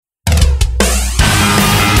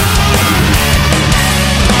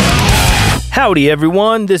Howdy,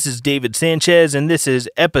 everyone. This is David Sanchez, and this is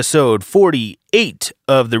episode 48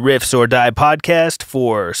 of the Riffs or Die podcast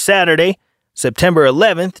for Saturday, September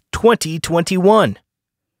 11th, 2021.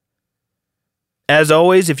 As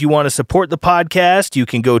always, if you want to support the podcast, you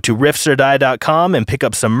can go to riffsordie.com and pick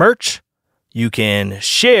up some merch. You can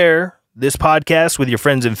share this podcast with your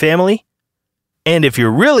friends and family. And if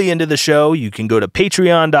you're really into the show, you can go to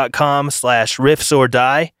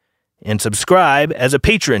patreon.com/riffsordie and subscribe as a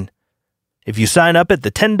patron. If you sign up at the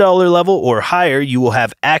 $10 level or higher, you will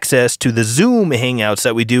have access to the Zoom hangouts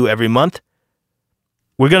that we do every month.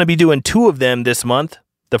 We're going to be doing 2 of them this month.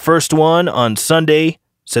 The first one on Sunday,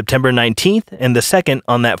 September 19th, and the second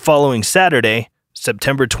on that following Saturday,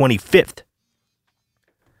 September 25th.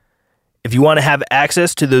 If you want to have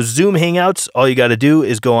access to those Zoom hangouts, all you got to do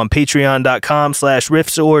is go on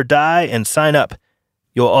patreon.com/riffsordie and sign up.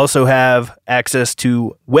 You'll also have access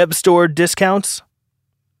to web store discounts,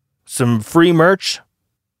 some free merch,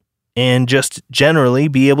 and just generally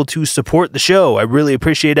be able to support the show. I really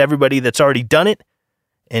appreciate everybody that's already done it.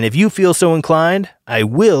 And if you feel so inclined, I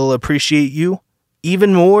will appreciate you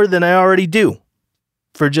even more than I already do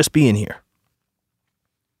for just being here.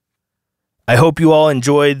 I hope you all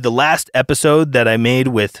enjoyed the last episode that I made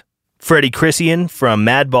with Freddie Christian from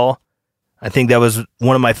Madball. I think that was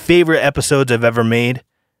one of my favorite episodes I've ever made,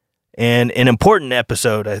 and an important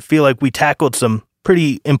episode. I feel like we tackled some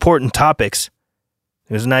pretty important topics.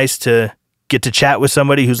 It was nice to get to chat with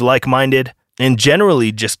somebody who's like-minded and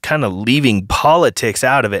generally just kind of leaving politics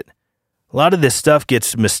out of it. A lot of this stuff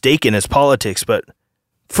gets mistaken as politics, but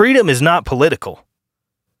freedom is not political.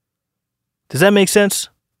 Does that make sense?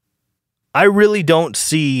 I really don't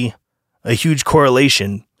see a huge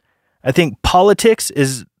correlation. I think politics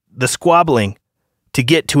is the squabbling to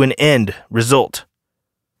get to an end result.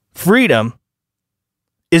 Freedom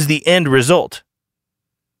is the end result.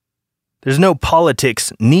 There's no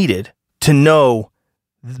politics needed to know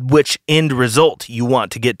which end result you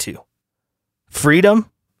want to get to.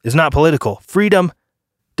 Freedom is not political. Freedom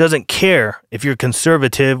doesn't care if you're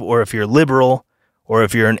conservative or if you're liberal or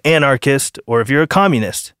if you're an anarchist or if you're a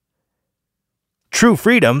communist. True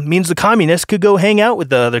freedom means the communists could go hang out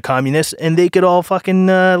with the other communists and they could all fucking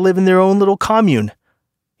live in their own little commune.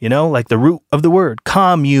 You know, like the root of the word,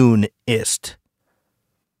 communist.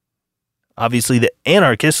 Obviously, the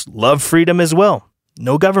anarchists love freedom as well.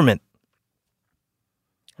 No government.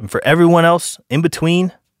 And for everyone else in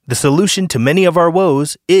between, the solution to many of our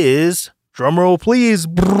woes is, drumroll please,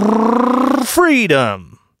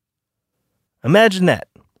 freedom. Imagine that.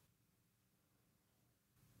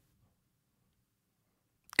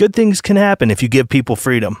 Good things can happen if you give people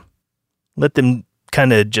freedom. Let them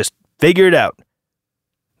kind of just figure it out.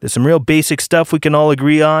 There's some real basic stuff we can all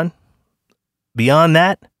agree on. Beyond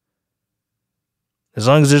that, as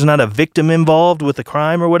long as there's not a victim involved with a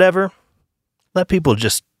crime or whatever, let people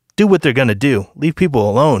just do what they're going to do. Leave people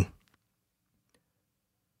alone.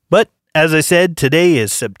 But, as I said, today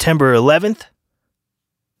is September 11th.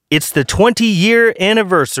 It's the 20-year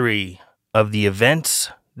anniversary of the events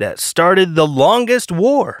that started the longest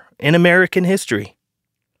war in American history.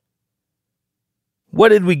 What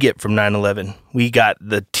did we get from 9/11? We got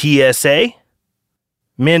the TSA,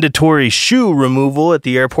 mandatory shoe removal at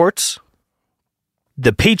the airports,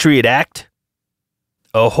 the Patriot Act,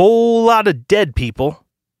 a whole lot of dead people,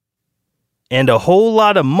 and a whole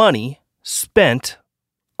lot of money spent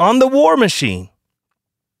on the war machine.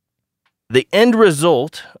 The end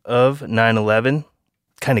result of 9/11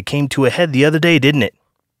 kind of came to a head the other day, didn't it?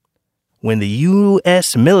 When the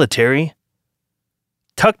U.S. military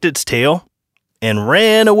tucked its tail and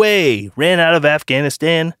ran out of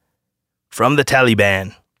Afghanistan from the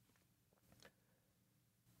Taliban.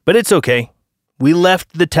 But it's okay. We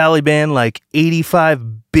left the Taliban like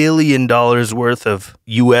 $85 billion worth of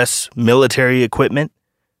U.S. military equipment,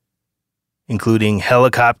 including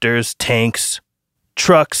helicopters, tanks,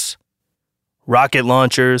 trucks, rocket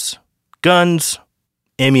launchers, guns,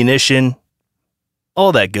 ammunition,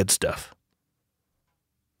 all that good stuff.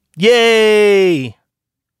 Yay!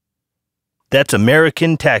 That's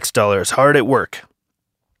American tax dollars hard at work.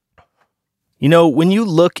 You know, when you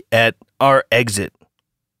look at our exit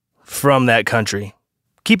from that country,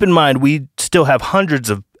 keep in mind we still have hundreds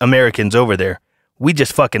of Americans over there. We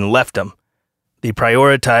just fucking left them. They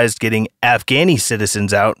prioritized getting Afghani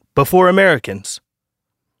citizens out before Americans.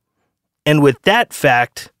 And with that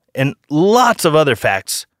fact, and lots of other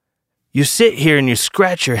facts, you sit here and you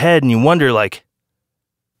scratch your head and you wonder, like,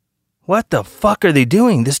 what the fuck are they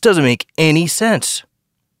doing? This doesn't make any sense.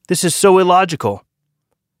 This is so illogical.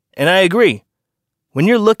 And I agree. When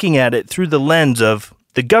you're looking at it through the lens of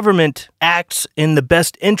the government acts in the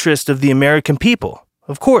best interest of the American people.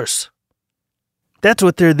 Of course. That's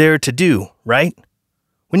what they're there to do, right?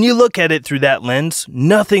 When you look at it through that lens,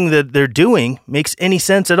 nothing that they're doing makes any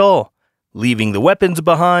sense at all. Leaving the weapons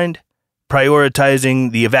behind,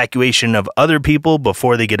 prioritizing the evacuation of other people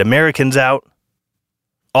before they get Americans out.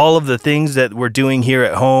 All of the things that we're doing here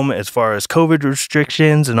at home as far as COVID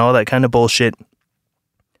restrictions and all that kind of bullshit.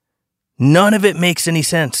 None of it makes any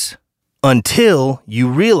sense until you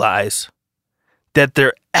realize that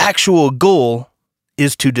their actual goal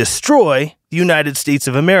is to destroy the United States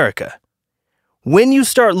of America. When you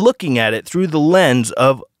start looking at it through the lens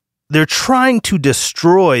of they're trying to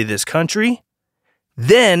destroy this country,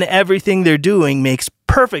 then everything they're doing makes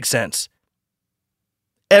perfect sense.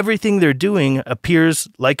 Everything they're doing appears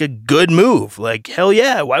like a good move. Like, hell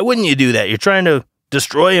yeah, why wouldn't you do that? You're trying to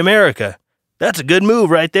destroy America. That's a good move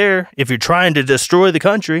right there if you're trying to destroy the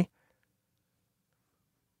country.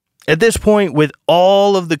 At this point, with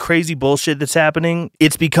all of the crazy bullshit that's happening,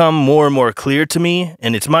 it's become more and more clear to me,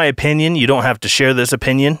 and it's my opinion. You don't have to share this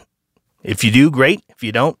opinion. If you do, great. If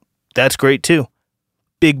you don't, that's great too.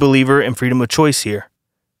 Big believer in freedom of choice here,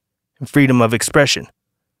 and freedom of expression.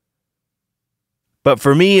 But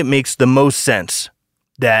for me, it makes the most sense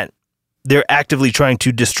that they're actively trying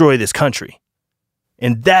to destroy this country.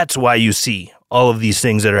 And that's why you see all of these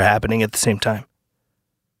things that are happening at the same time.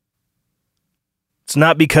 It's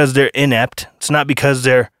not because they're inept. It's not because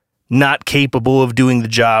they're not capable of doing the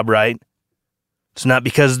job right. It's not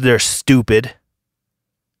because they're stupid.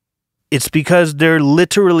 It's because they're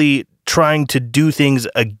literally trying to do things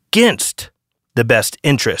against the best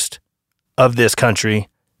interest of this country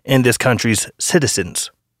and this country's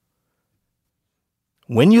citizens.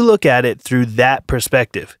 When you look at it through that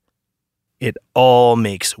perspective, it all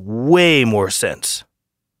makes way more sense.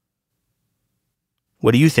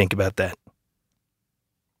 What do you think about that?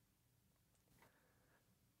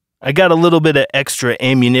 I got a little bit of extra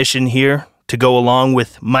ammunition here to go along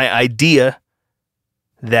with my idea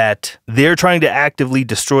that they're trying to actively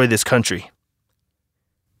destroy this country.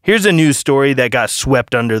 Here's a news story that got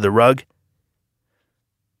swept under the rug.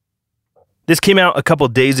 This came out a couple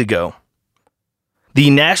days ago.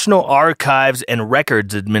 The National Archives and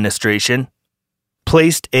Records Administration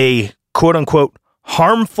placed a quote-unquote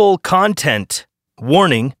harmful content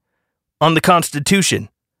warning on the Constitution,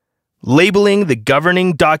 labeling the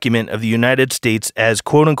governing document of the United States as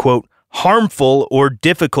quote-unquote harmful or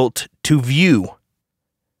difficult to view.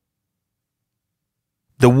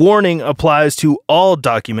 The warning applies to all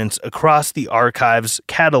documents across the archive's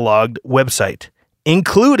cataloged website,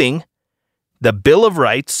 including the Bill of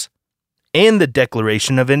Rights and the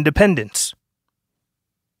Declaration of Independence.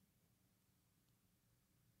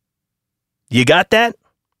 You got that?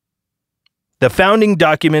 The founding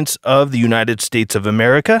documents of the United States of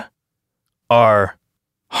America are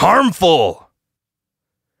harmful,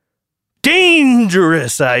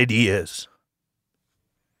 dangerous ideas.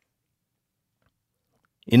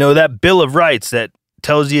 You know, that Bill of Rights that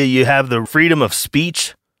tells you have the freedom of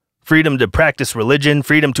speech, freedom to practice religion,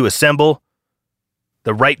 freedom to assemble,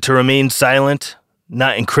 the right to remain silent,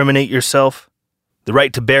 not incriminate yourself, the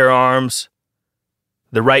right to bear arms,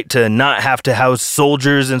 the right to not have to house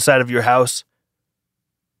soldiers inside of your house,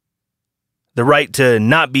 the right to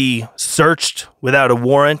not be searched without a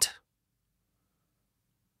warrant.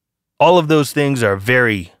 All of those things are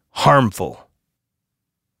very harmful.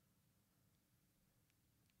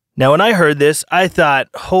 Now, when I heard this, I thought,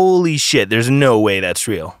 holy shit, there's no way that's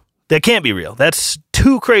real. That can't be real. That's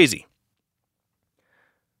too crazy.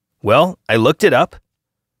 Well, I looked it up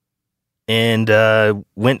and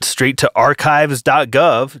went straight to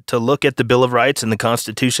archives.gov to look at the Bill of Rights and the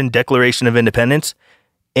Constitution, Declaration of Independence.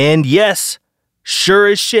 And yes, sure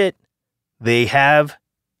as shit, they have,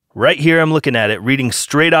 right here I'm looking at it, reading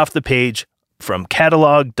straight off the page from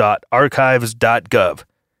catalog.archives.gov.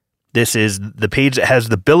 This is the page that has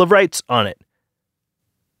the Bill of Rights on it.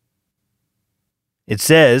 It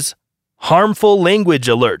says, harmful language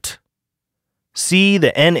alert. See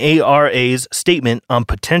the NARA's statement on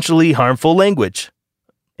potentially harmful language.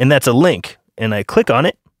 And that's a link. And I click on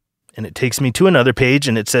it, and it takes me to another page,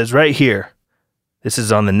 and it says right here, this is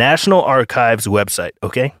on the National Archives website,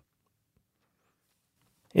 okay?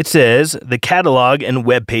 It says, the catalog and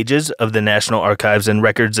web pages of the National Archives and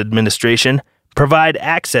Records Administration provide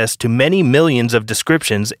access to many millions of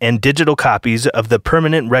descriptions and digital copies of the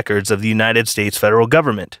permanent records of the United States federal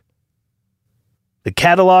government. The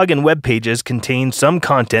catalog and web pages contain some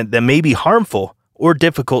content that may be harmful or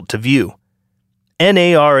difficult to view.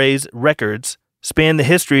 NARA's records span the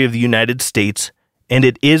history of the United States, and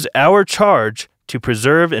it is our charge to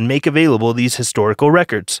preserve and make available these historical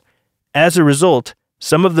records. As a result,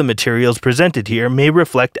 some of the materials presented here may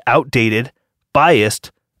reflect outdated,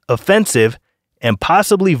 biased, offensive, and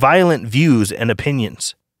possibly violent views and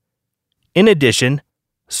opinions. In addition,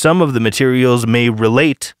 some of the materials may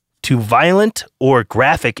relate to violent or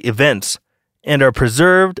graphic events and are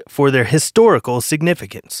preserved for their historical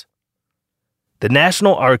significance. The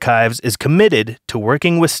National Archives is committed to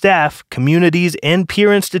working with staff, communities, and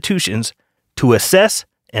peer institutions to assess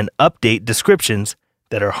and update descriptions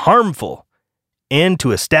that are harmful and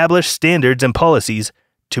to establish standards and policies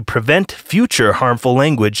to prevent future harmful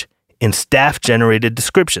language in staff-generated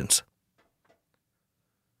descriptions.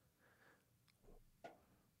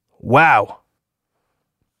 Wow.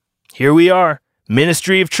 Here we are,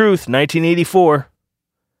 Ministry of Truth, 1984.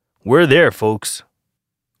 We're there, folks.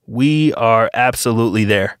 We are absolutely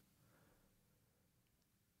there.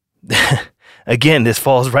 Again, this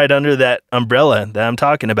falls right under that umbrella that I'm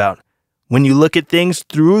talking about. When you look at things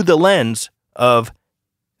through the lens of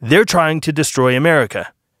they're trying to destroy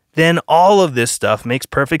America, then all of this stuff makes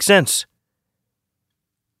perfect sense.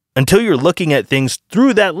 Until you're looking at things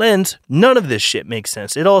through that lens, none of this shit makes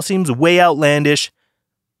sense. It all seems way outlandish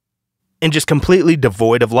and just completely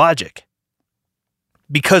devoid of logic.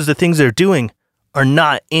 Because the things they're doing are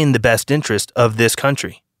not in the best interest of this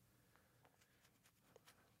country.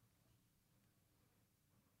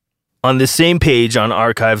 On this same page on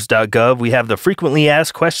archives.gov, we have the frequently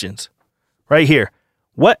asked questions. Right here.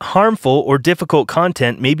 What harmful or difficult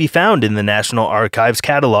content may be found in the National Archives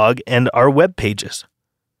catalog and our web pages?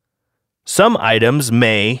 Some items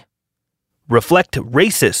may reflect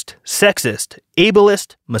racist, sexist,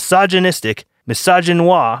 ableist, misogynistic,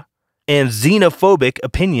 misogynoir, and xenophobic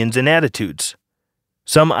opinions and attitudes.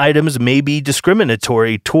 Some items may be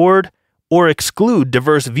discriminatory toward or exclude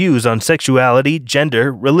diverse views on sexuality,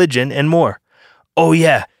 gender, religion, and more. Oh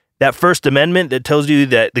yeah, that First Amendment that tells you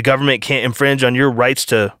that the government can't infringe on your rights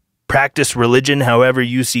to practice religion however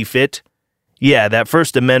you see fit. Yeah, that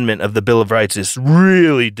First Amendment of the Bill of Rights is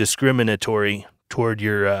really discriminatory toward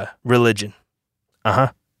your religion.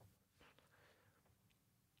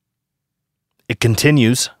 It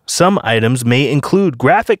continues, some items may include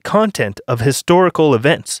graphic content of historical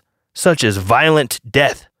events, such as violent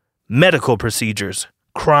death, medical procedures,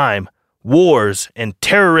 crime, wars, and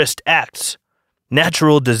terrorist acts,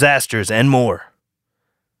 natural disasters, and more.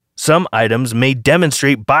 Some items may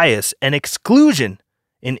demonstrate bias and exclusion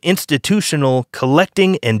in institutional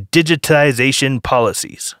collecting and digitization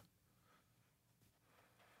policies.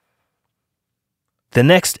 The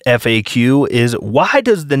next FAQ is, why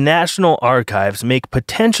does the National Archives make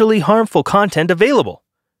potentially harmful content available?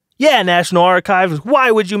 Yeah, National Archives, why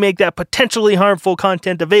would you make that potentially harmful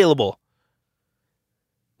content available?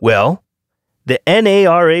 Well, the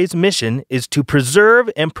NARA's mission is to preserve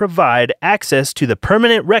and provide access to the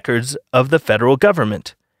permanent records of the federal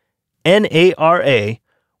government. NARA,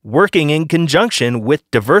 working in conjunction with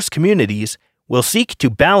diverse communities, will seek to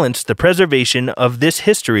balance the preservation of this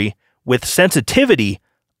history with sensitivity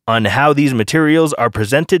on how these materials are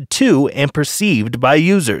presented to and perceived by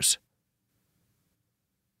users.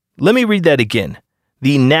 Let me read that again.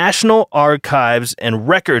 The National Archives and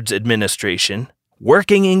Records Administration,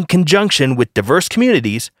 working in conjunction with diverse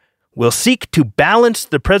communities, will seek to balance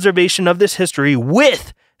the preservation of this history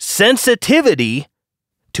with sensitivity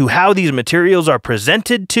to how these materials are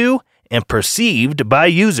presented to and perceived by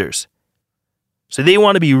users. So they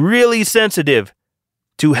want to be really sensitive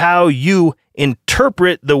to how you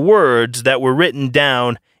interpret the words that were written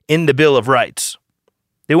down in the Bill of Rights.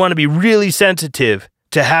 They want to be really sensitive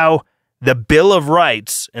to how the Bill of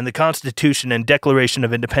Rights and the Constitution and Declaration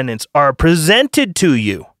of Independence are presented to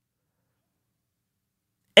you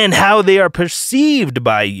and how they are perceived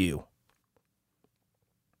by you.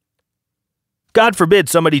 God forbid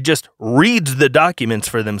somebody just reads the documents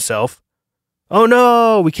for themselves. Oh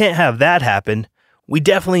no, we can't have that happen. We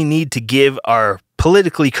definitely need to give our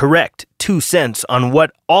politically correct 2 cents on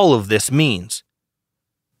what all of this means.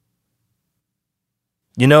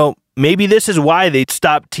 You know, maybe this is why they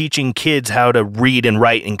stopped teaching kids how to read and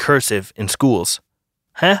write in cursive in schools.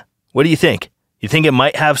 Huh? What do you think? You think it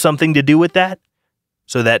might have something to do with that?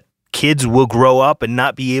 So that kids will grow up and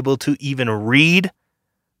not be able to even read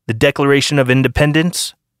the Declaration of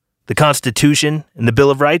Independence, the Constitution, and the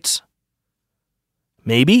Bill of Rights?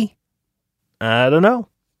 Maybe. I don't know.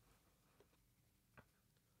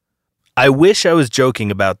 I wish I was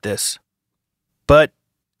joking about this, but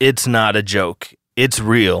it's not a joke. It's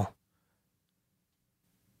real.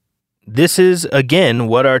 This is, again,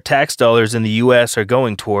 what our tax dollars in the U.S. are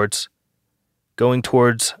going towards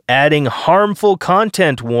adding harmful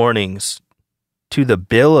content warnings to the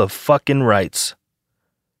Bill of fucking Rights.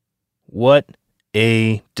 What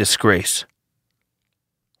a disgrace.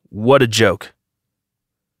 What a joke.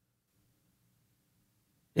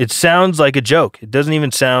 It sounds like a joke. It doesn't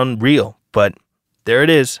even sound real, but there it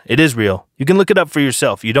is. It is real. You can look it up for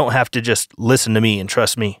yourself. You don't have to just listen to me and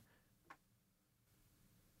trust me.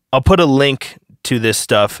 I'll put a link to this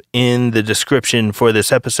stuff in the description for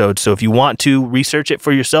this episode, so if you want to research it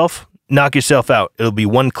for yourself, knock yourself out. It'll be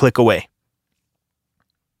one click away.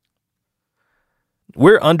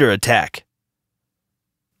 We're under attack.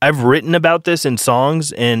 I've written about this in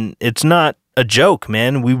songs, and it's not a joke,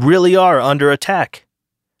 man. We really are under attack.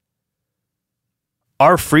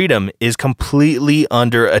 Our freedom is completely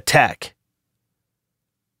under attack.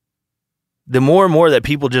 The more and more that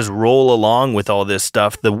people just roll along with all this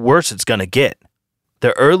stuff, the worse it's going to get.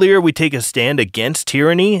 The earlier we take a stand against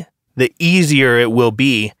tyranny, the easier it will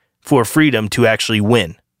be for freedom to actually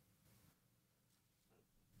win.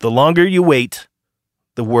 The longer you wait,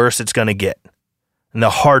 the worse it's going to get, and the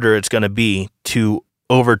harder it's going to be to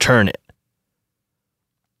overturn it.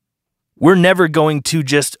 We're never going to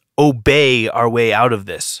just obey our way out of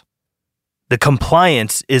this. The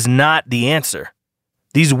compliance is not the answer.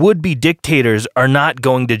 These would-be dictators are not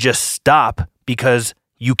going to just stop because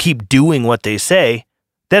you keep doing what they say.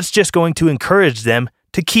 That's just going to encourage them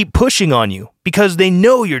to keep pushing on you because they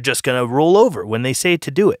know you're just going to roll over when they say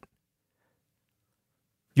to do it.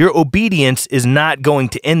 Your obedience is not going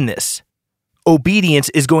to end this. Obedience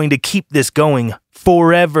is going to keep this going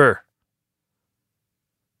forever.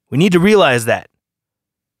 We need to realize that.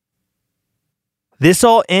 This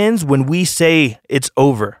all ends when we say it's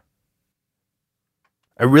over.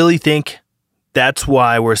 I really think that's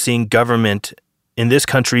why we're seeing government in this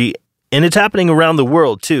country, and it's happening around the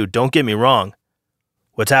world too, don't get me wrong.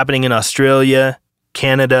 What's happening in Australia,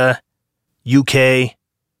 Canada, UK,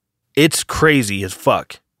 it's crazy as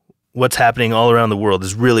fuck. What's happening all around the world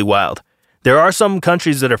is really wild. There are some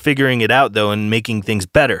countries that are figuring it out, though, and making things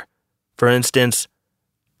better. For instance,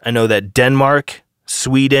 I know that Denmark,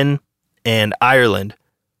 Sweden, and Ireland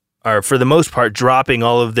are, for the most part, dropping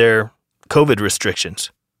all of their COVID restrictions.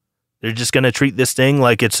 They're just going to treat this thing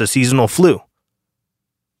like it's a seasonal flu.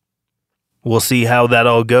 We'll see how that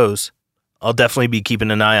all goes. I'll definitely be keeping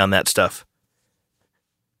an eye on that stuff.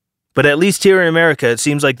 But at least here in America, it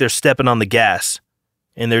seems like they're stepping on the gas,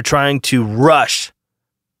 and they're trying to rush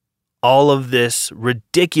all of this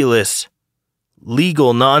ridiculous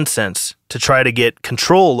legal nonsense to try to get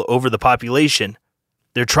control over the population.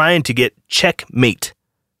 They're trying to get checkmate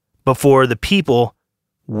before the people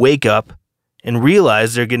wake up and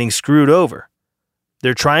realize they're getting screwed over.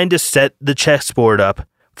 They're trying to set the chessboard up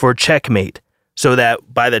for checkmate so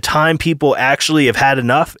that by the time people actually have had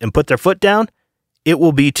enough and put their foot down, it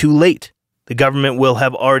will be too late. The government will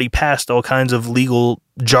have already passed all kinds of legal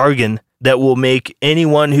jargon that will make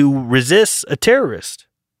anyone who resists a terrorist.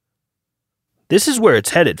 This is where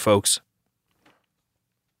it's headed, folks.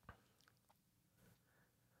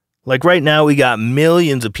 Like right now, we got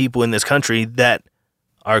millions of people in this country that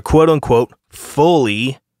are quote-unquote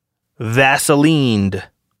fully Vaselined.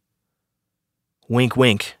 Wink,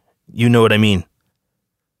 wink. You know what I mean.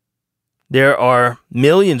 There are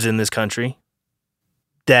millions in this country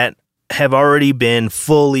that have already been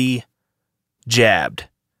fully jabbed.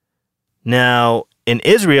 Now, in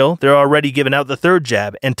Israel, they're already giving out the third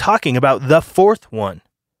jab and talking about the fourth one.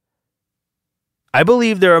 I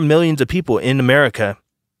believe there are millions of people in America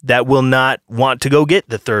that will not want to go get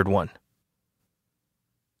the third one.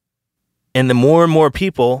 And the more and more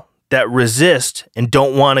people that resist and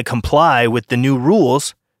don't want to comply with the new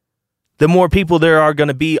rules, the more people there are going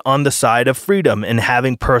to be on the side of freedom and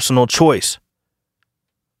having personal choice.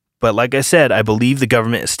 But like I said, I believe the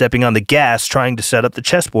government is stepping on the gas trying to set up the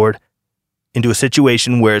chessboard into a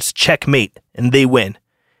situation where it's checkmate and they win.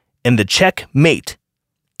 And the checkmate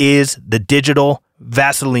is the digital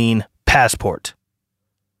Vaseline passport.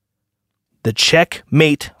 The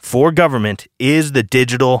checkmate for government is the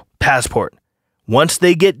digital passport. Once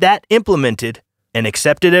they get that implemented and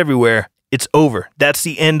accepted everywhere, it's over. That's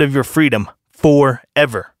the end of your freedom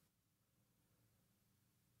forever.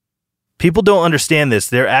 People don't understand this.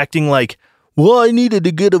 They're acting like, well, I needed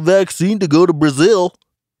to get a vaccine to go to Brazil.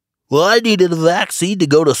 Well, I needed a vaccine to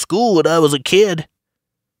go to school when I was a kid.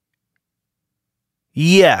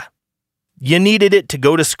 Yeah, you needed it to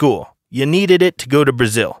go to school. You needed it to go to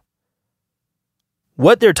Brazil.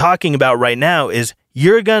 What they're talking about right now is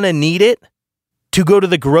you're going to need it to go to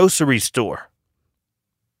the grocery store,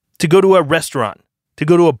 to go to a restaurant, to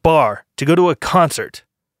go to a bar, to go to a concert,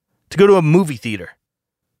 to go to a movie theater.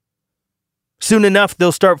 Soon enough,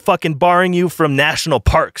 they'll start fucking barring you from national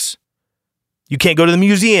parks. You can't go to the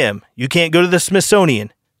museum. You can't go to the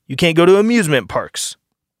Smithsonian. You can't go to amusement parks.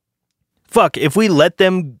 Fuck, if we let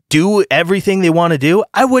them do everything they want to do,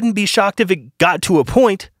 I wouldn't be shocked if it got to a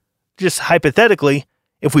point, just hypothetically,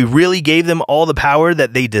 if we really gave them all the power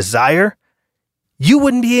that they desire, you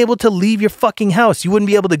wouldn't be able to leave your fucking house. You wouldn't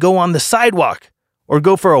be able to go on the sidewalk or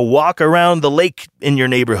go for a walk around the lake in your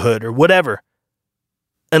neighborhood or whatever,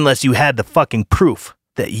 unless you had the fucking proof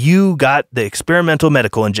that you got the experimental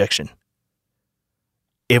medical injection.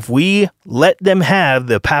 If we let them have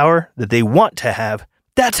the power that they want to have,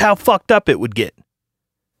 that's how fucked up it would get.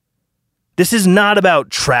 This is not about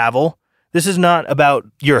travel. This is not about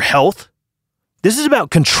your health. This is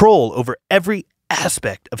about control over every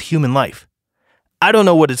aspect of human life. I don't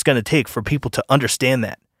know what it's going to take for people to understand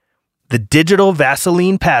that. The digital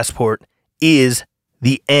Vaseline passport is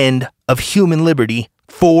the end of human liberty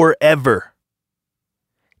forever.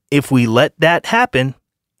 If we let that happen,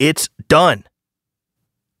 it's done.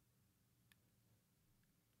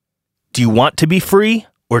 Do you want to be free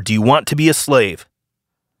or do you want to be a slave?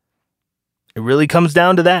 It really comes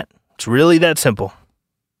down to that. It's really that simple.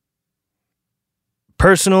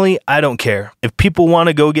 Personally, I don't care. If people want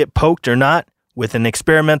to go get poked or not with an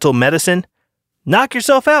experimental medicine, knock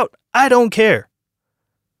yourself out. I don't care.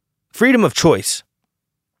 Freedom of choice.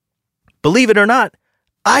 Believe it or not,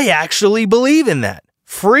 I actually believe in that.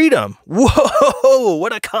 Freedom. Whoa,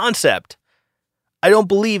 what a concept. I don't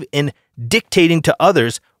believe in dictating to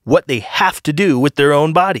others what they have to do with their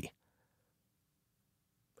own body.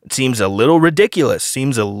 It seems a little ridiculous.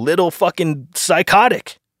 Seems a little fucking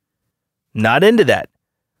psychotic. Not into that.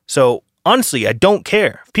 So honestly, I don't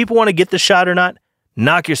care. If people want to get the shot or not,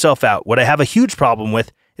 knock yourself out. What I have a huge problem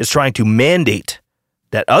with is trying to mandate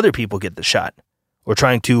that other people get the shot or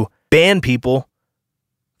trying to ban people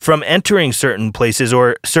from entering certain places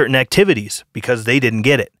or certain activities because they didn't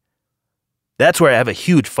get it. That's where I have a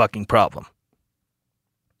huge fucking problem.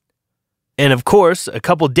 And of course, a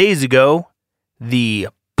couple days ago, the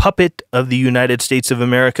puppet of the United States of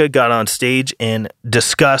America got on stage and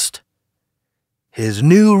discussed his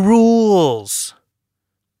new rules.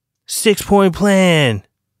 6-point plan.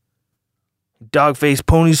 Dog-faced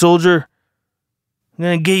pony soldier. I'm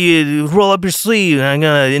going to get you to roll up your sleeve and I'm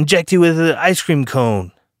going to inject you with an ice cream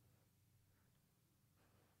cone.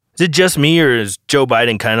 Is it just me or is Joe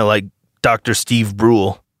Biden kind of like Dr. Steve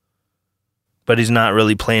Brule? But he's not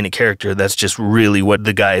really playing a character. That's just really what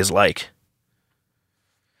the guy is like.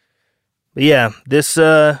 But yeah, this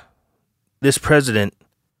president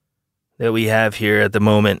that we have here at the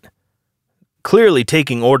moment, clearly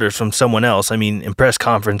taking orders from someone else. I mean, in press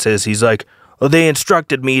conferences, he's like, oh, they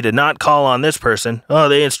instructed me to not call on this person. Oh,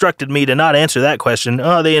 they instructed me to not answer that question.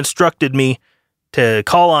 Oh, they instructed me to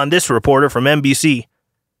call on this reporter from NBC.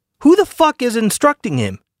 Who the fuck is instructing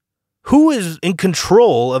him? Who is in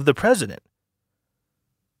control of the president?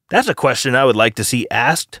 That's a question I would like to see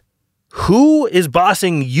asked. Who is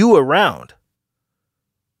bossing you around?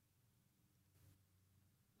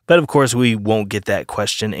 But of course, we won't get that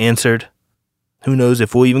question answered. Who knows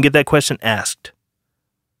if we'll even get that question asked.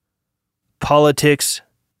 Politics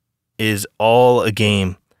is all a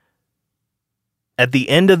game. At the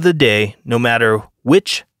end of the day, no matter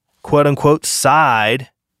which quote-unquote side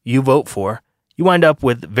you vote for, you wind up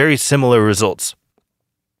with very similar results.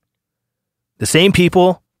 The same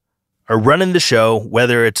people are running the show,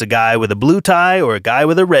 whether it's a guy with a blue tie or a guy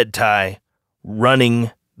with a red tie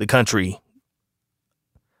running the country.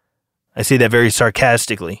 I say that very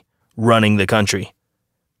sarcastically, running the country.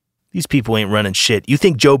 These people ain't running shit. You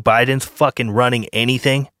think Joe Biden's fucking running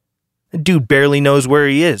anything? The dude barely knows where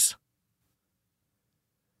he is.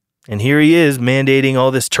 And here he is mandating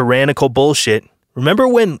all this tyrannical bullshit. Remember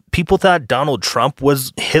when people thought Donald Trump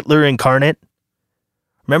was Hitler incarnate?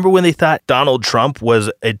 Remember when they thought Donald Trump was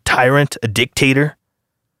a tyrant, a dictator?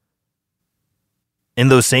 And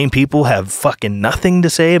those same people have fucking nothing to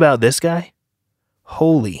say about this guy?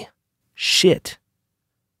 Holy shit.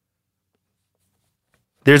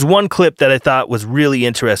 There's one clip that I thought was really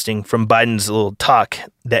interesting from Biden's little talk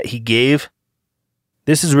that he gave.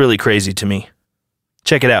 This is really crazy to me.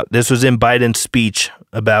 Check it out. This was in Biden's speech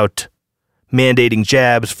about mandating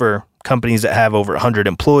jabs for companies that have over 100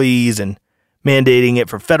 employees and mandating it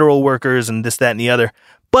for federal workers and this, that, and the other.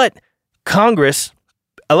 But Congress,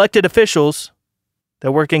 elected officials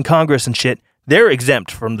that work in Congress and shit, they're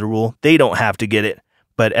exempt from the rule. They don't have to get it,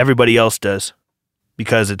 but everybody else does.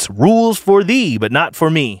 Because it's rules for thee, but not for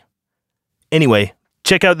me. Anyway,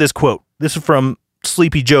 check out this quote. This is from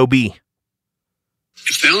Sleepy Joe B.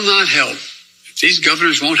 If they'll not help, if these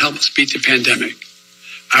governors won't help us beat the pandemic,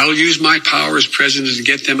 I will use my power as president to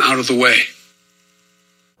get them out of the way.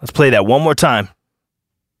 Let's play that one more time.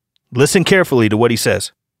 Listen carefully to what he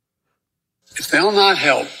says. If they'll not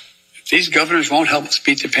help, if these governors won't help us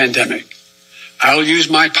beat the pandemic, I'll use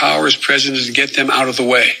my power as president to get them out of the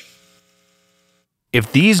way.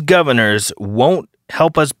 If these governors won't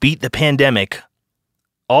help us beat the pandemic,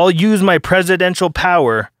 I'll use my presidential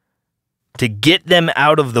power to get them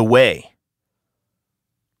out of the way.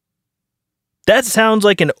 That sounds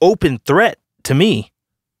like an open threat to me.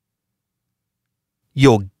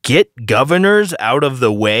 You'll get governors out of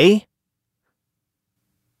the way?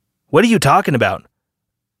 What are you talking about?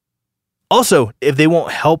 Also, if they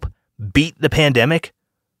won't help beat the pandemic,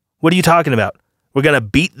 what are you talking about? We're going to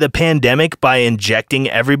beat the pandemic by injecting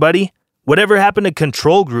everybody? Whatever happened to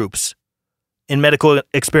control groups in medical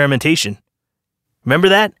experimentation? Remember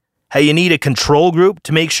that? How you need a control group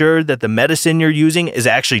to make sure that the medicine you're using is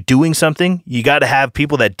actually doing something? You got to have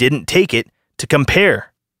people that didn't take it to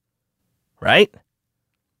compare. Right?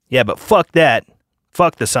 Yeah, but fuck that.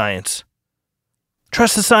 Fuck the science.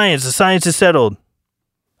 Trust the science. The science is settled.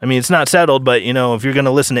 I mean, it's not settled, but, you know, if you're going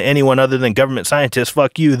to listen to anyone other than government scientists,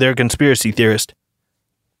 fuck you, they're a conspiracy theorist.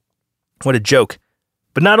 What a joke.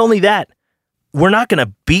 But not only that, we're not going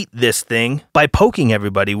to beat this thing by poking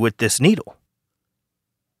everybody with this needle.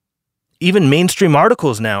 Even mainstream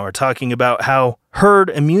articles now are talking about how herd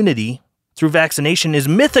immunity through vaccination is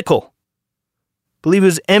mythical. I believe it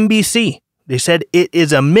was NBC. They said it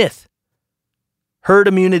is a myth. Herd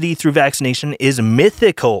immunity through vaccination is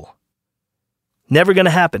mythical. Never going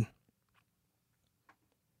to happen.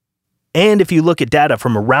 And if you look at data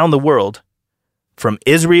from around the world, from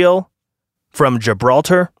Israel, from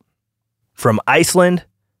Gibraltar, from Iceland,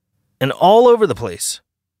 and all over the place,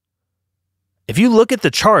 if you look at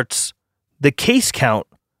the charts, the case count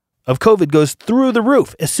of COVID goes through the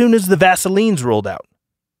roof as soon as the Vaseline's rolled out.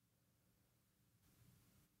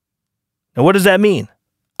 Now, what does that mean?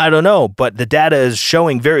 I don't know, but the data is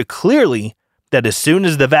showing very clearly that as soon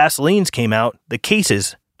as the Vaselines came out, the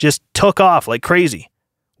cases just took off like crazy.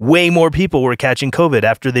 Way more people were catching COVID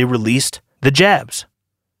after they released the jabs.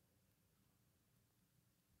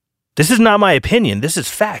 This is not my opinion. This is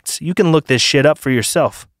facts. You can look this shit up for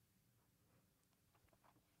yourself.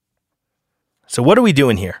 So what are we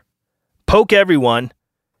doing here? Poke everyone.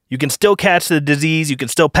 You can still catch the disease. You can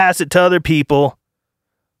still pass it to other people.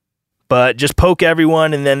 But just poke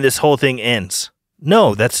everyone and then this whole thing ends.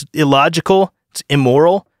 No, that's illogical. It's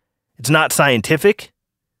immoral. It's not scientific.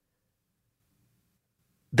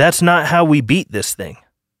 That's not how we beat this thing.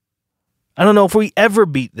 I don't know if we ever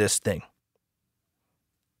beat this thing.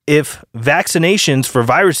 If vaccinations for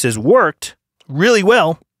viruses worked really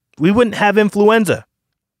well, we wouldn't have influenza.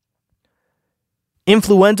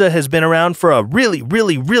 Influenza has been around for a really,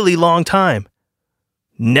 really, really long time.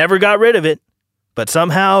 Never got rid of it. But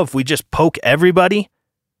somehow, if we just poke everybody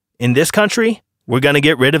in this country, we're going to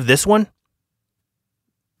get rid of this one?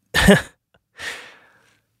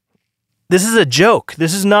 This is a joke.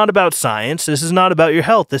 This is not about science. This is not about your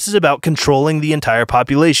health. This is about controlling the entire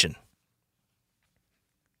population.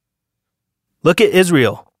 Look at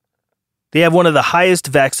Israel. They have one of the highest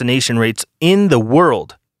vaccination rates in the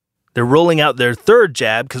world. They're rolling out their third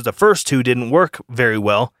jab because the first two didn't work very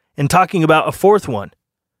well and talking about a fourth one.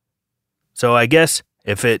 So I guess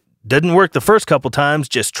if it didn't work the first couple times,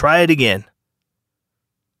 just try it again.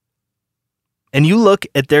 And you look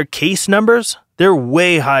at their case numbers, they're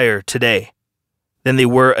way higher today than they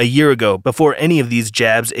were a year ago before any of these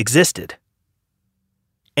jabs existed.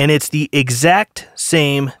 And it's the exact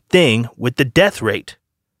same thing with the death rate.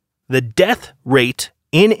 The death rate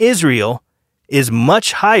in Israel is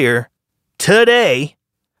much higher today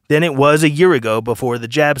than it was a year ago before the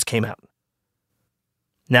jabs came out.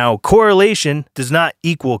 Now, correlation does not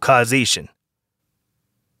equal causation.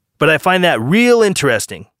 But I find that real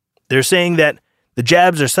interesting. They're saying that the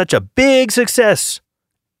jabs are such a big success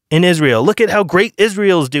in Israel. Look at how great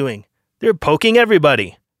Israel's doing. They're poking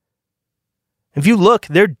everybody. If you look,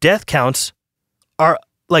 their death counts are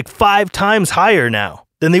like 5 times higher now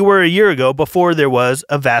than they were a year ago before there was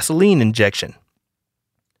a Vaseline injection.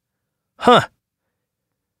 Huh.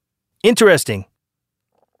 Interesting.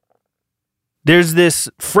 There's this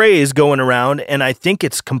phrase going around, and I think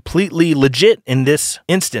it's completely legit in this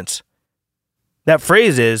instance. That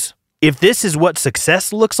phrase is, if this is what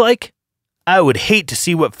success looks like, I would hate to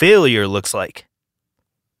see what failure looks like.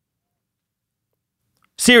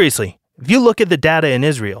 Seriously, if you look at the data in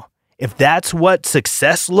Israel, if that's what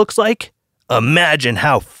success looks like, imagine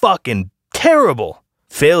how fucking terrible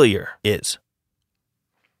failure is.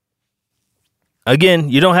 Again,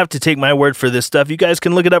 you don't have to take my word for this stuff. You guys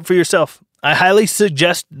can look it up for yourself. I highly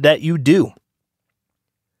suggest that you do.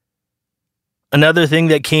 Another thing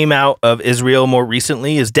that came out of Israel more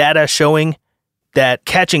recently is data showing that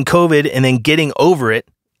catching COVID and then getting over it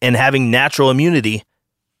and having natural immunity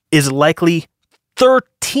is likely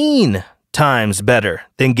 13 times better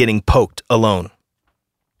than getting poked alone.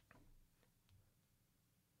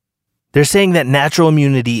 They're saying that natural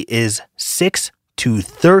immunity is 6 to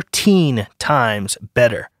 13 times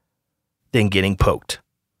better than getting poked.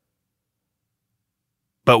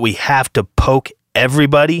 But we have to poke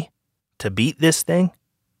everybody to beat this thing?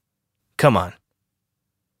 Come on.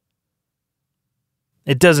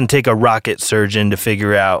 It doesn't take a rocket surgeon to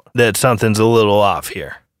figure out that something's a little off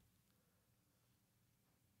here.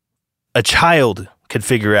 A child could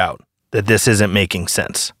figure out that this isn't making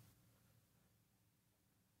sense.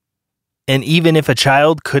 And even if a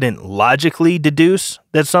child couldn't logically deduce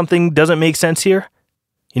that something doesn't make sense here,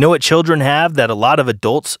 you know what children have that a lot of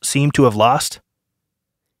adults seem to have lost?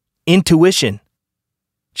 Intuition.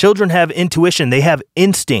 Children have intuition. They have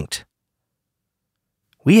instinct.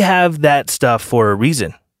 We have that stuff for a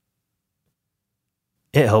reason.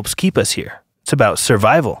 It helps keep us here. It's about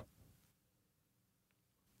survival.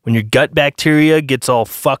 When your gut bacteria gets all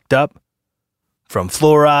fucked up from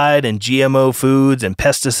fluoride and GMO foods and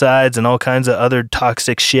pesticides and all kinds of other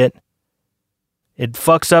toxic shit, it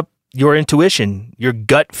fucks up your intuition, your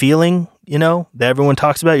gut feeling, that everyone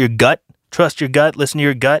talks about, your gut. Trust your gut, listen to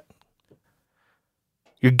your gut.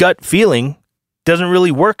 Your gut feeling doesn't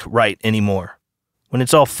really work right anymore when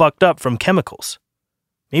it's all fucked up from chemicals.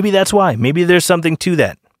 Maybe that's why. Maybe there's something to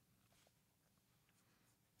that.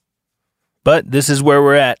 But this is where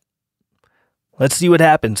we're at. Let's see what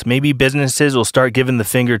happens. Maybe businesses will start giving the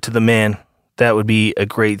finger to the man. That would be a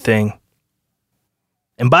great thing.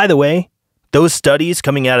 And by the way, those studies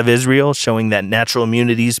coming out of Israel showing that natural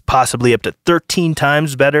immunity is possibly up to 13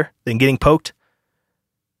 times better than getting poked,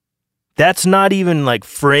 that's not even like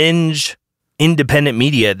fringe independent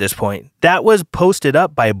media at this point. That was posted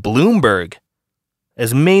up by Bloomberg.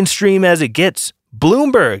 As mainstream as it gets.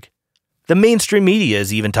 Bloomberg. The mainstream media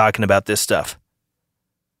is even talking about this stuff.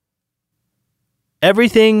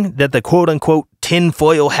 Everything that the quote-unquote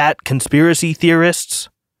tinfoil hat conspiracy theorists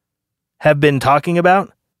have been talking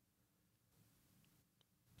about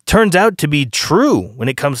turns out to be true when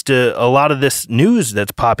it comes to a lot of this news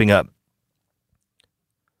that's popping up.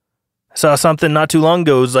 I saw something not too long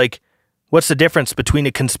ago. It was like, what's the difference between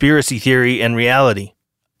a conspiracy theory and reality?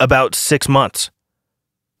 About 6 months.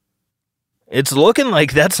 It's looking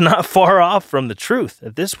like that's not far off from the truth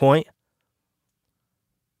at this point.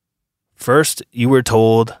 First, you were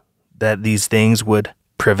told that these things would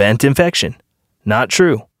prevent infection. Not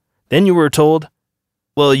true. Then you were told,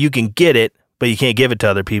 well, you can get it, but you can't give it to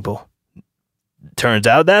other people. Turns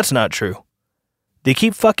out that's not true. They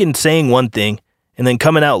keep fucking saying one thing and then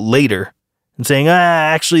coming out later and saying,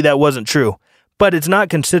 actually that wasn't true. But it's not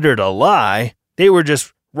considered a lie. They were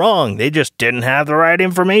just wrong. They just didn't have the right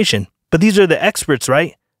information. But these are the experts,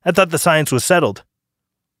 right? I thought the science was settled.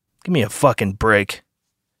 Give me a fucking break.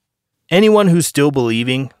 Anyone who's still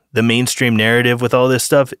believing the mainstream narrative with all this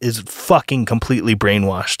stuff is fucking completely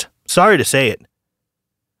brainwashed. Sorry to say it.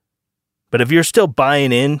 But if you're still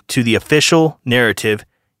buying in to the official narrative,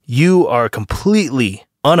 you are completely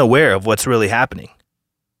unaware of what's really happening.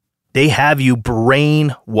 They have you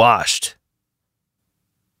brainwashed.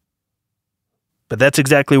 But that's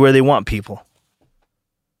exactly where they want people.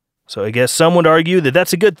 So I guess some would argue that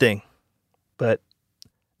that's a good thing. But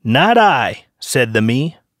not I, said the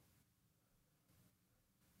me.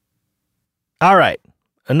 All right,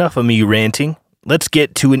 enough of me ranting. Let's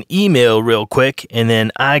get to an email real quick, and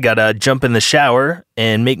then I gotta jump in the shower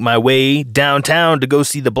and make my way downtown to go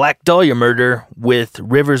see the Black Dahlia murder with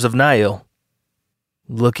Rivers of Nile.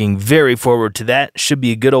 Looking very forward to that. Should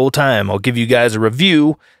be a good old time. I'll give you guys a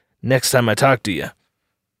review next time I talk to you.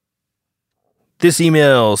 This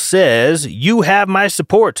email says, you have my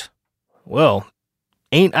support. Well,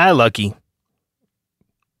 ain't I lucky?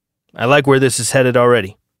 I like where this is headed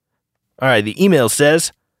already. All right, the email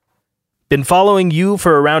says, been following you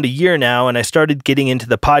for around a year now, and I started getting into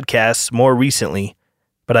the podcasts more recently,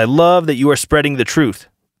 but I love that you are spreading the truth.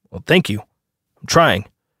 Well, thank you. I'm trying.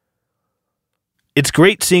 It's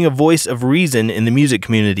great seeing a voice of reason in the music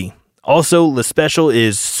community. Also, Le Special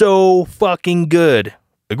is so fucking good.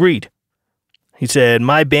 Agreed. He said,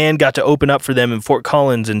 my band got to open up for them in Fort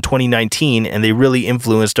Collins in 2019, and they really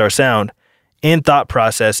influenced our sound and thought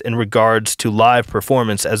process in regards to live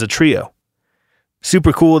performance as a trio.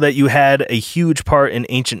 Super cool that you had a huge part in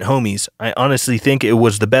Ancient Homies. I honestly think it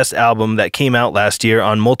was the best album that came out last year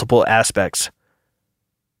on multiple aspects.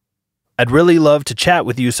 I'd really love to chat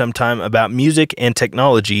with you sometime about music and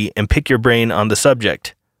technology and pick your brain on the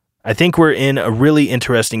subject. I think we're in a really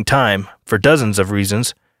interesting time for dozens of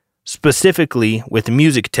reasons, specifically with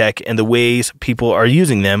music tech and the ways people are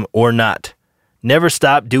using them or not. Never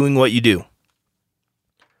stop doing what you do.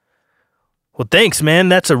 Well, thanks, man.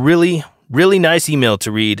 That's a really, really nice email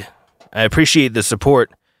to read. I appreciate the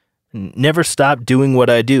support. Never stop doing what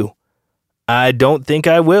I do. I don't think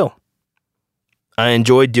I will. I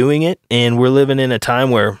enjoy doing it, and we're living in a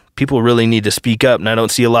time where people really need to speak up, and I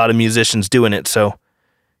don't see a lot of musicians doing it, so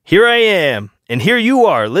here I am, and here you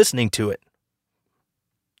are listening to it.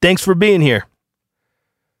 Thanks for being here.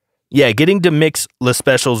 Yeah, getting to mix Le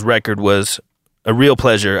Special's record was a real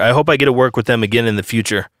pleasure. I hope I get to work with them again in the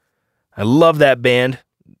future. I love that band.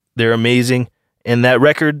 They're amazing. And that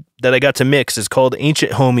record that I got to mix is called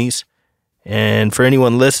Ancient Homies. And for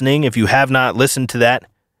anyone listening, if you have not listened to that,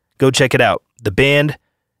 go check it out. The band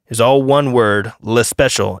is all one word, Le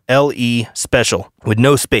Special, L-E Special, with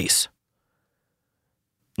no space.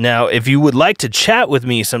 Now, if you would like to chat with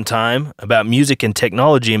me sometime about music and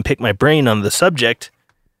technology and pick my brain on the subject,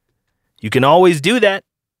 you can always do that.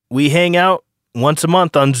 We hang out once a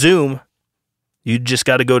month on Zoom. You just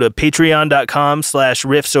got to go to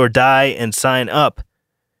patreon.com/riffsordie and sign up.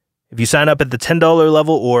 If you sign up at the $10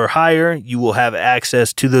 level or higher, you will have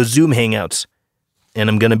access to those Zoom hangouts. And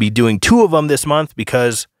I'm going to be doing 2 of them this month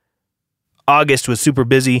because August was super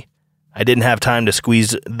busy. I didn't have time to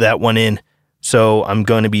squeeze that one in. So I'm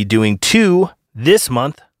going to be doing 2 this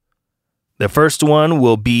month. The first one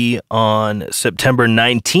will be on September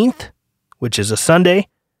 19th, which is a Sunday.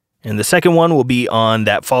 And the second one will be on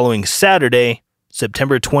that following Saturday,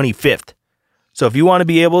 September 25th. So if you want to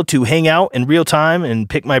be able to hang out in real time and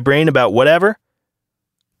pick my brain about whatever,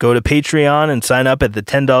 go to Patreon and sign up at the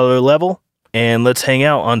 $10 level. And let's hang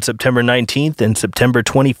out on September 19th and September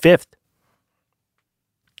 25th.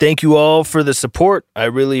 Thank you all for the support. I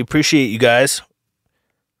really appreciate you guys.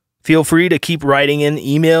 Feel free to keep writing in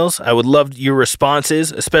emails. I would love your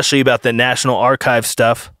responses, especially about the National Archive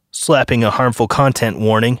stuff, slapping a harmful content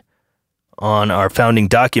warning on our founding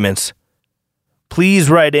documents. Please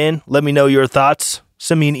write in. Let me know your thoughts.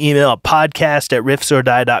 Send me an email at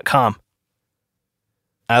podcast@riffsordie.com.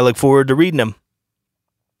 I look forward to reading them.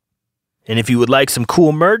 And if you would like some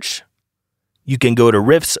cool merch, you can go to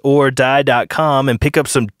riffsordie.com and pick up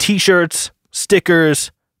some t-shirts,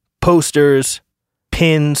 stickers, posters,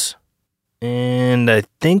 pins, and I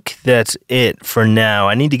think that's it for now.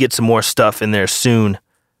 I need to get some more stuff in there soon.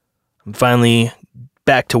 I'm finally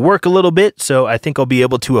back to work a little bit, so I think I'll be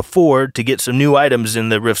able to afford to get some new items in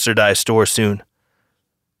the Riffs or Die store soon.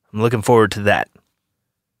 I'm looking forward to that.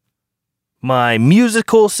 My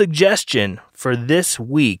musical suggestion for this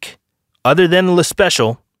week, other than Le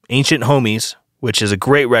Special, Ancient Homies, which is a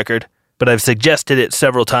great record, but I've suggested it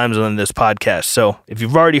several times on this podcast. So if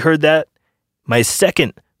you've already heard that, my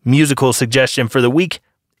second musical suggestion for the week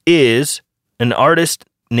is an artist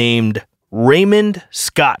named Raymond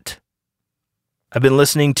Scott. I've been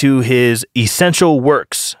listening to his Essential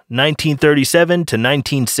Works, 1937 to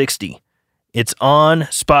 1960. It's on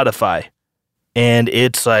Spotify, and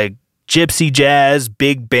it's like gypsy jazz,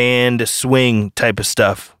 big band, swing type of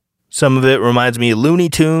stuff. Some of it reminds me of Looney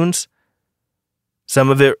Tunes. Some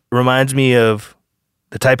of it reminds me of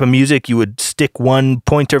the type of music you would stick one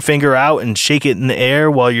pointer finger out and shake it in the air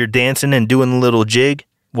while you're dancing and doing a little jig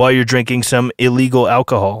while you're drinking some illegal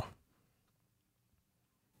alcohol.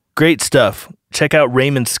 Great stuff. Check out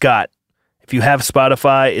Raymond Scott. If you have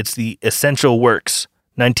Spotify, it's the Essential Works,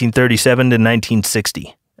 1937 to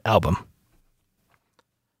 1960 album.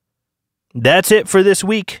 That's it for this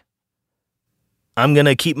week. I'm going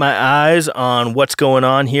to keep my eyes on what's going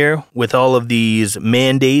on here with all of these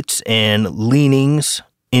mandates and leanings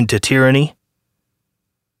into tyranny.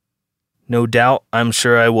 No doubt, I'm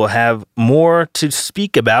sure I will have more to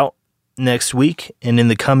speak about next week and in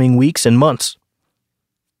the coming weeks and months.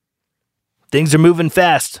 Things are moving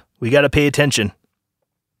fast. We got to pay attention.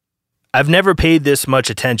 I've never paid this much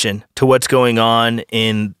attention to what's going on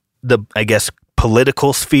in the,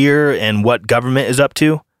 political sphere and what government is up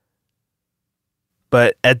to.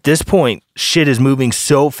 But at this point, shit is moving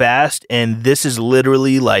so fast, and this is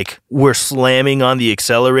literally like we're slamming on the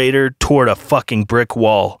accelerator toward a fucking brick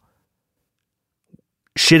wall.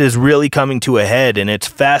 Shit is really coming to a head, and it's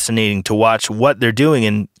fascinating to watch what they're doing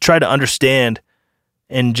and try to understand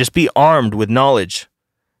and just be armed with knowledge.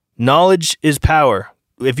 Knowledge is power.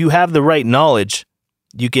 If you have the right knowledge,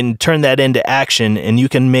 you can turn that into action, and you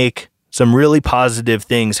can make some really positive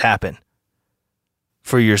things happen.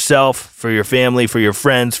 For yourself, for your family, for your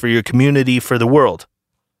friends, for your community, for the world.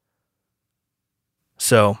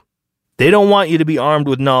 So, they don't want you to be armed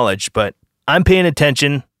with knowledge, but I'm paying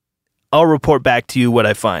attention. I'll report back to you what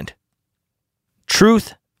I find.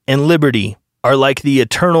 Truth and liberty are like the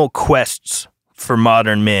eternal quests for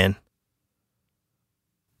modern man.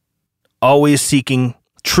 Always seeking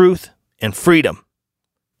truth and freedom.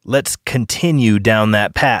 Let's continue down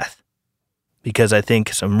that path, because I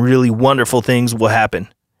think some really wonderful things will happen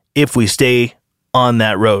if we stay on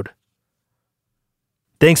that road.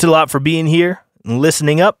 Thanks a lot for being here and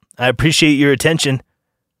listening up. I appreciate your attention.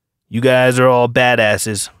 You guys are all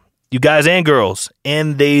badasses. You guys and girls,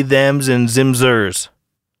 and they, thems, and zimzers.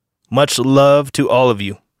 Much love to all of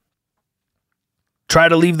you. Try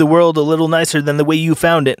to leave the world a little nicer than the way you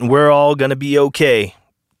found it, and we're all going to be okay.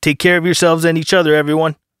 Take care of yourselves and each other,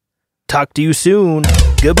 everyone. Talk to you soon.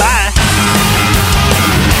 Goodbye.